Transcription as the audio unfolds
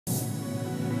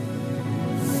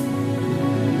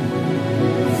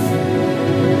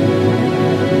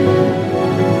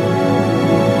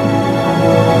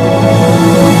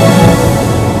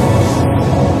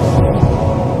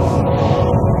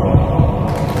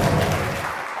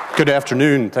Good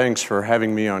afternoon. Thanks for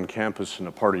having me on campus and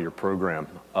a part of your program.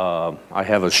 I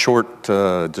have a short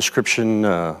description.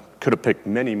 Could have picked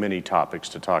many topics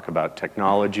to talk about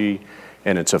technology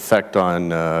and its effect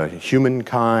on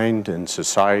humankind and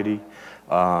society.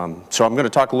 So I'm going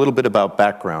to talk a little bit about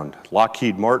background.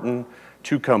 Lockheed Martin,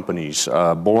 two companies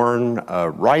born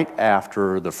right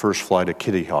after the first flight of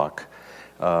Kitty Hawk.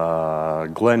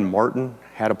 Glenn Martin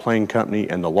had a plane company,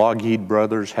 and the Lockheed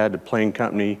brothers had a plane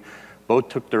company. Both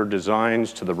took their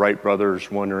designs to the Wright brothers,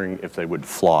 wondering if they would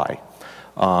fly.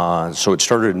 So it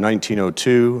started in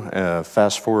 1902.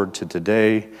 Fast forward to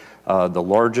today, the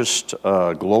largest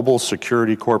global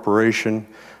security corporation.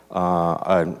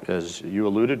 As you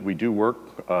alluded, we do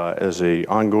work as an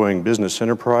ongoing business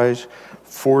enterprise,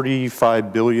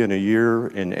 $45 billion a year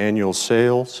in annual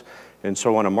sales. And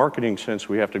so in a marketing sense,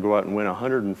 we have to go out and win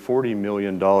 $140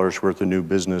 million worth of new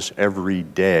business every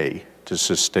day to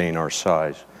sustain our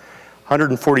size.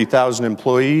 140,000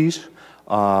 employees.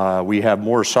 We have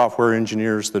more software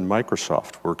engineers than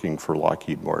Microsoft working for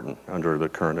Lockheed Martin under the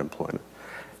current employment.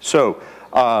 So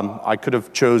I could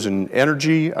have chosen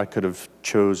energy, I could have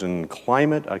chosen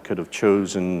climate, I could have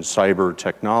chosen cyber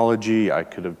technology, I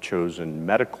could have chosen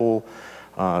medical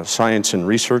science and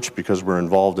research because we're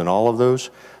involved in all of those.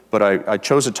 But I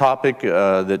chose a topic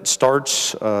that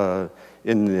starts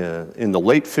in the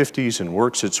late 50s and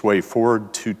works its way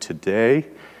forward to today.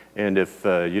 And if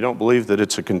you don't believe that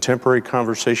it's a contemporary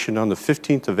conversation, on the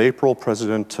 15th of April,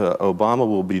 President Obama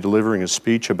will be delivering a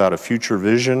speech about a future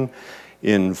vision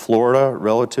in Florida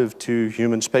relative to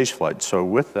human spaceflight. So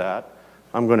with that,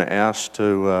 I'm going to ask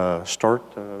to start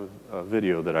a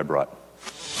video that I brought.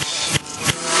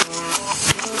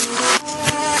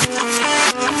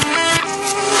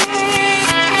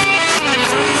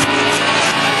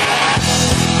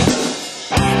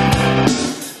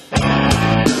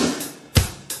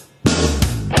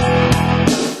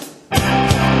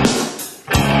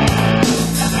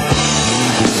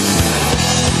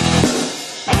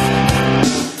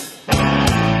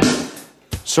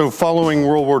 So following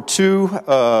World War II,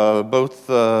 both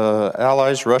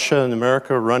allies, Russia and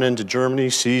America, run into Germany,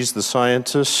 seize the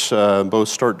scientists, both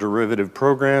start derivative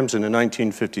programs. And in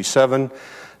 1957,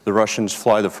 the Russians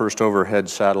fly the first overhead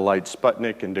satellite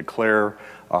Sputnik and declare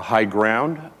a high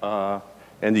ground.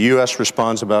 And the U.S.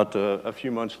 responds about a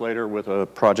few months later with a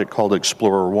project called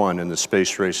Explorer 1, and the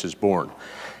space race is born.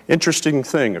 Interesting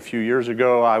thing, a few years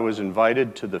ago, I was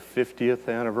invited to the 50th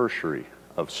anniversary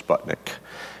of Sputnik.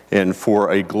 And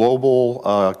for a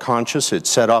global conscious, it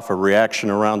set off a reaction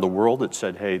around the world. It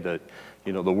said, hey, the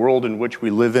world in which we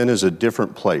live in is a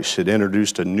different place. It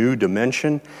introduced a new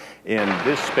dimension, and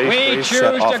this space race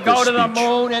set off this speech. We choose to go to the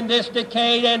moon in this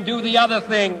decade and do the other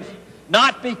things,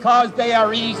 not because they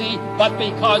are easy, but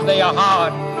because they are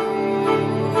hard. 10,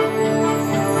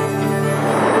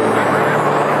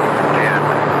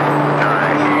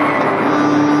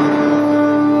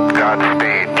 9.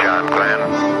 Godspeed, John Glenn.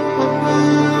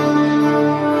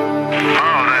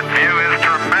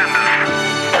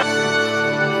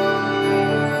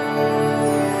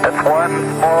 It's one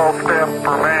small step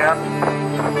for man,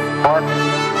 one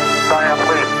giant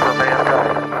leap for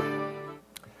mankind.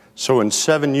 So in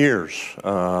 7 years,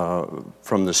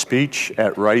 from the speech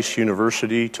at Rice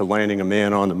University to landing a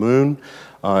man on the moon,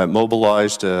 it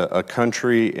mobilized a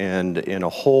country and in a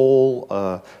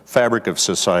whole fabric of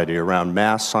society around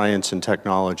math, science, and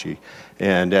technology.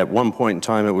 And at one point in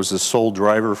time, it was the sole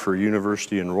driver for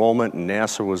university enrollment, and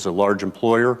NASA was a large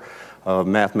employer of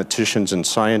mathematicians and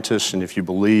scientists. And if you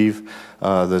believe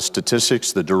the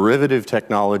statistics, the derivative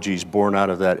technologies born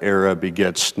out of that era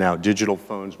begets now digital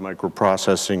phones,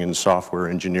 microprocessing, and software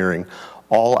engineering,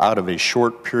 all out of a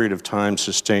short period of time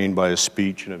sustained by a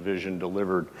speech and a vision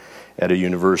delivered at a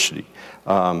university.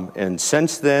 And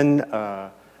since then,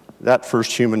 that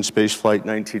first human spaceflight,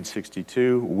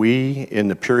 1962, we, in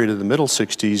the period of the middle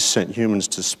 60s, sent humans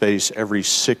to space every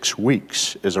 6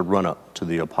 weeks as a run-up to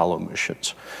the Apollo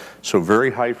missions. So very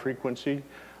high frequency.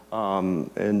 And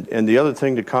the other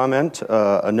thing to comment,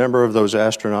 a number of those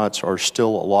astronauts are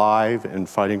still alive and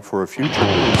fighting for a future.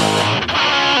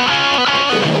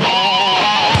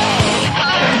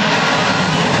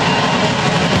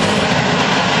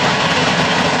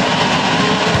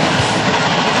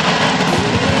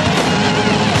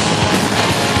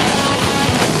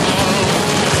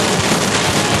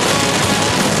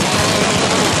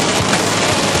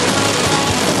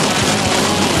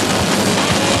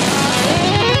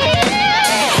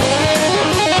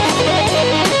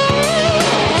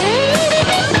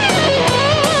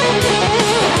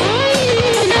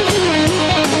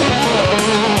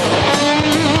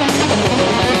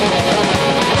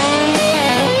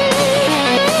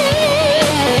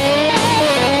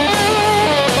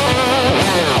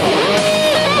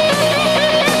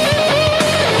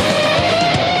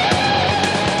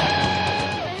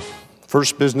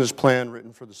 First business plan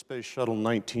written for the Space Shuttle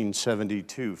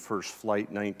 1972, first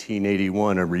flight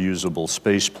 1981, a reusable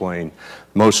space plane.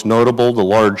 Most notable, the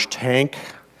large tank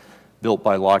built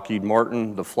by Lockheed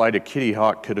Martin. The flight of Kitty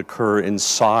Hawk could occur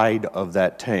inside of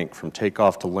that tank from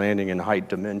takeoff to landing in height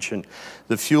dimension.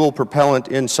 The fuel propellant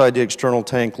inside the external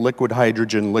tank, liquid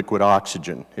hydrogen, liquid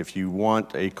oxygen. If you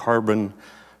want a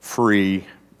carbon-free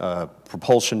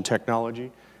propulsion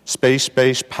technology,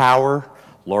 space-based power,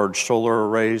 large solar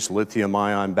arrays,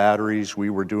 lithium-ion batteries. We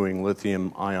were doing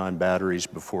lithium-ion batteries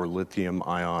before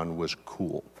lithium-ion was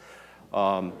cool.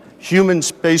 Human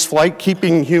space flight,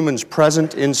 keeping humans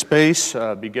present in space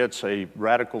begets a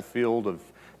radical field of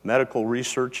medical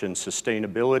research and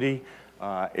sustainability,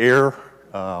 air,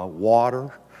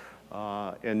 water,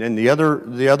 and then the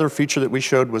other feature that we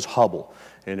showed was Hubble.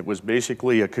 And it was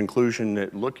basically a conclusion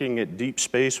that looking at deep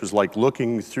space was like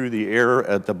looking through the air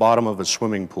at the bottom of a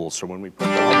swimming pool. So when we put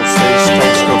the Hubble Space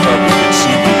Telescope up, we could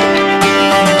see people.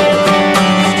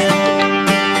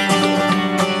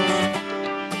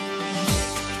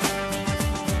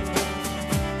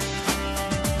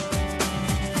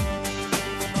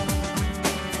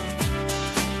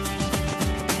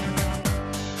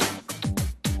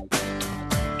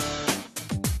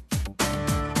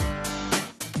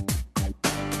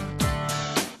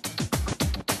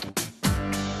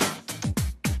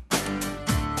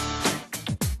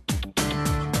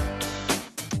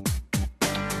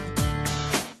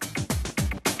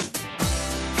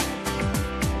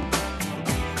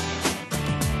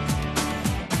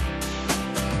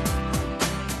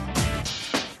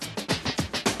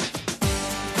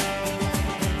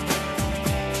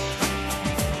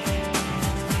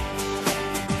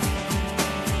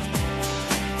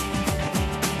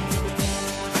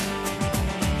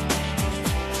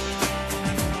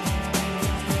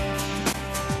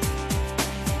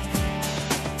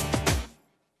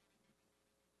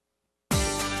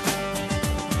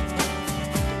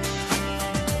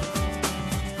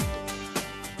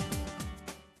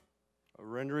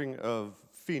 Rendering of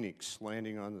Phoenix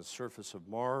landing on the surface of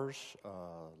Mars.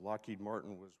 Lockheed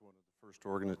Martin was one of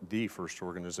the first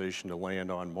organization to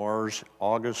land on Mars.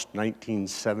 August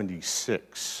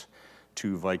 1976,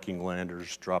 2 Viking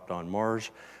landers dropped on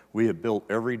Mars. We have built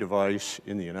every device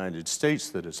in the United States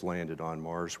that has landed on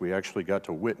Mars. We actually got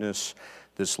to witness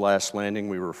this last landing.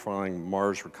 We were flying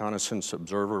Mars Reconnaissance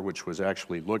Observer, which was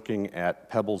actually looking at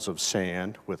pebbles of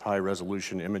sand with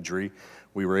high-resolution imagery.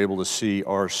 We were able to see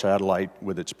our satellite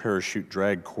with its parachute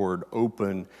drag cord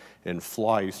open and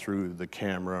fly through the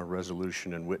camera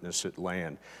resolution and witness it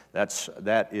land.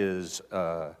 That is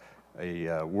a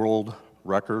world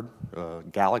record,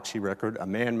 galaxy record, a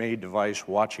man-made device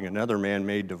watching another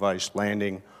man-made device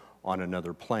landing on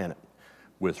another planet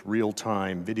with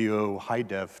real-time video,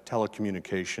 high-def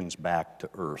telecommunications back to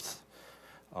Earth.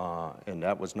 And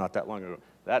that was not that long ago.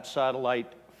 That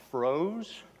satellite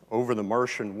froze over the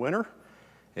Martian winter,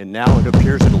 and now it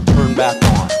appears it'll turn back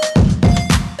on.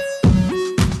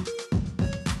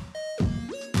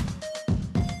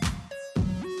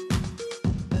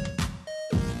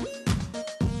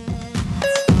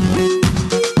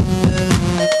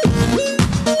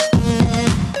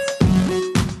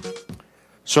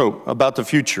 So, about the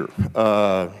future.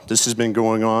 This has been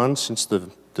going on since the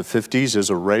 50s as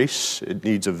a race. It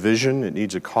needs a vision, it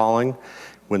needs a calling.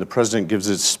 When the president gives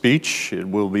his speech, it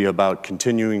will be about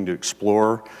continuing to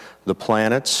explore the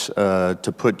planets,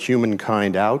 to put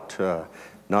humankind out,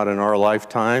 not in our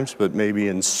lifetimes, but maybe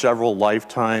in several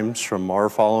lifetimes from our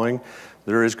following.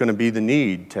 There is going to be the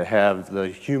need to have the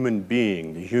human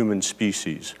being, the human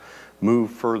species,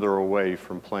 move further away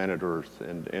from planet Earth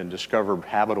and discover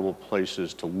habitable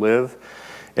places to live.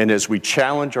 And as we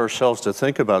challenge ourselves to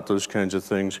think about those kinds of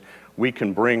things, we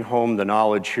can bring home the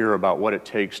knowledge here about what it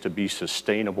takes to be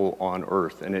sustainable on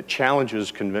Earth. And it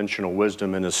challenges conventional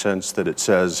wisdom in a sense that it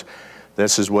says,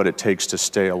 this is what it takes to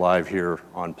stay alive here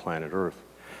on planet Earth.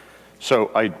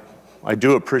 So I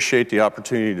do appreciate the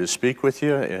opportunity to speak with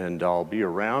you, and I'll be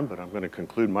around, but I'm going to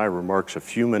conclude my remarks a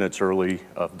few minutes early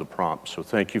of the prompt. So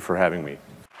thank you for having me.